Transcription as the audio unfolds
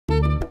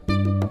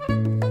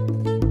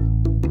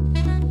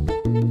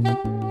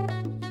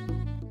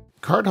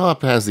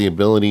Cardhop has the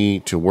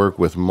ability to work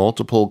with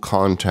multiple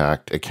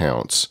contact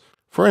accounts.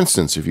 For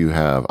instance, if you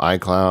have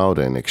iCloud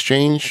and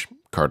Exchange,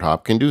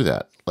 Cardhop can do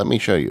that. Let me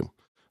show you.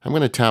 I'm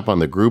going to tap on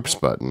the Groups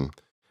button,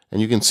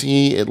 and you can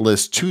see it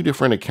lists two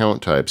different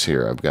account types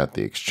here. I've got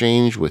the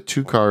Exchange with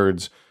 2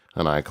 cards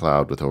and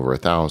iCloud with over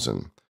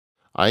 1,000.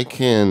 I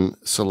can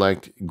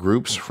select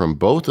groups from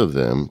both of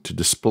them to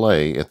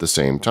display at the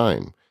same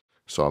time.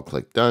 So I'll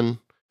click Done,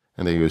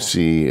 and there you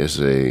see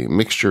is a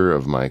mixture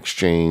of my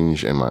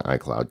Exchange and my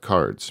iCloud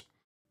cards.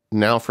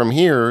 Now from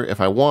here, if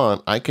I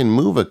want, I can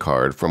move a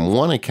card from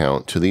one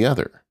account to the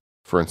other.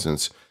 For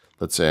instance,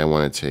 let's say I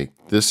want to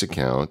take this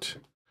account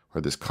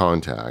or this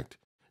contact,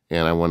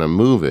 and I want to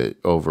move it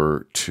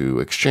over to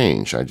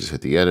Exchange. I just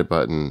hit the Edit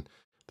button,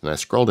 then I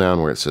scroll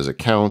down where it says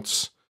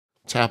Accounts,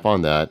 tap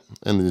on that,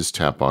 and then just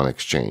tap on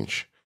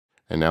Exchange.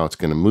 And now it's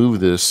going to move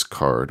this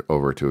card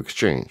over to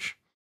Exchange.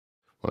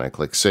 When I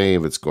click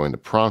Save, it's going to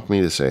prompt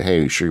me to say,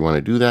 hey, you sure you want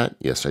to do that?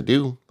 Yes, I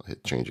do. I'll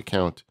hit Change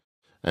Account,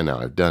 and now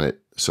I've done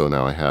it. So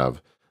now I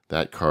have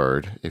that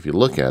card. If you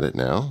look at it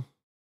now,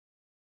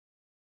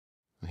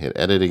 hit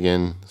Edit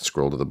again,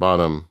 scroll to the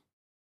bottom,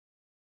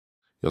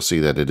 you'll see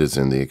that it is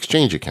in the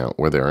Exchange account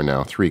where there are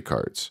now 3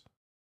 cards.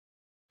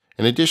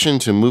 In addition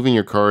to moving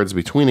your cards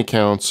between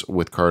accounts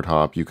with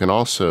Cardhop, you can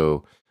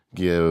also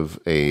give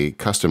a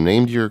custom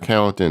name to your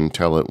account and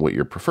tell it what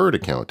your preferred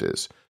account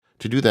is.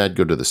 To do that,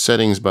 go to the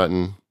Settings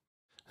button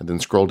and then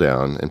scroll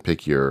down and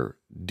pick your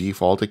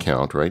default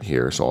account right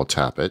here. So I'll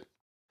tap it,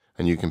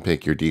 and you can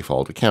pick your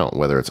default account,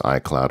 whether it's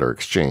iCloud or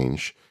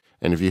Exchange.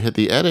 And if you hit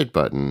the Edit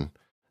button,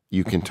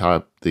 you can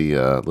tap the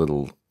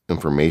little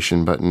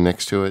information button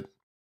next to it,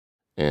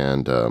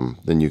 and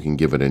then you can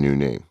give it a new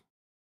name.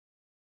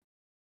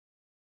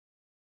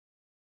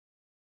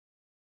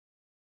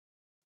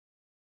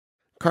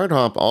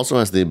 Cardhop also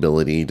has the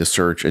ability to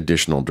search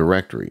additional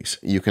directories.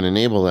 You can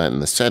enable that in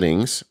the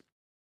Settings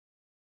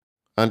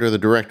under the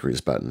Directories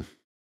button.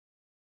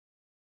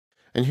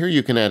 And here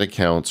you can add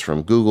accounts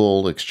from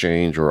Google,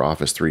 Exchange, or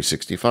Office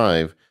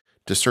 365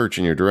 to search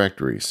in your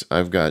directories.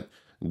 I've got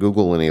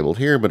Google enabled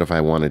here, but if I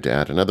wanted to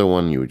add another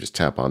one, you would just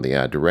tap on the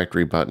Add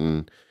Directory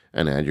button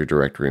and add your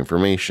directory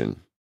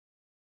information.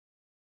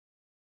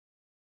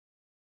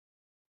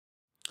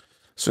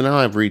 So now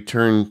I've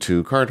returned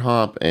to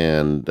Cardhop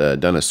and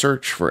done a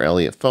search for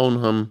Elliot Phone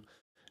Hum,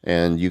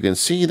 and you can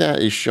see that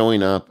is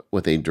showing up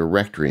with a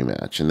directory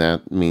match, and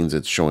that means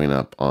it's showing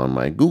up on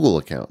my Google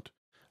account.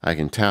 I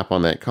can tap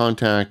on that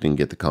contact and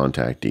get the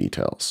contact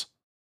details.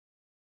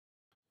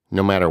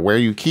 No matter where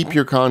you keep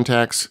your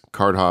contacts,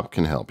 Cardhop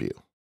can help you.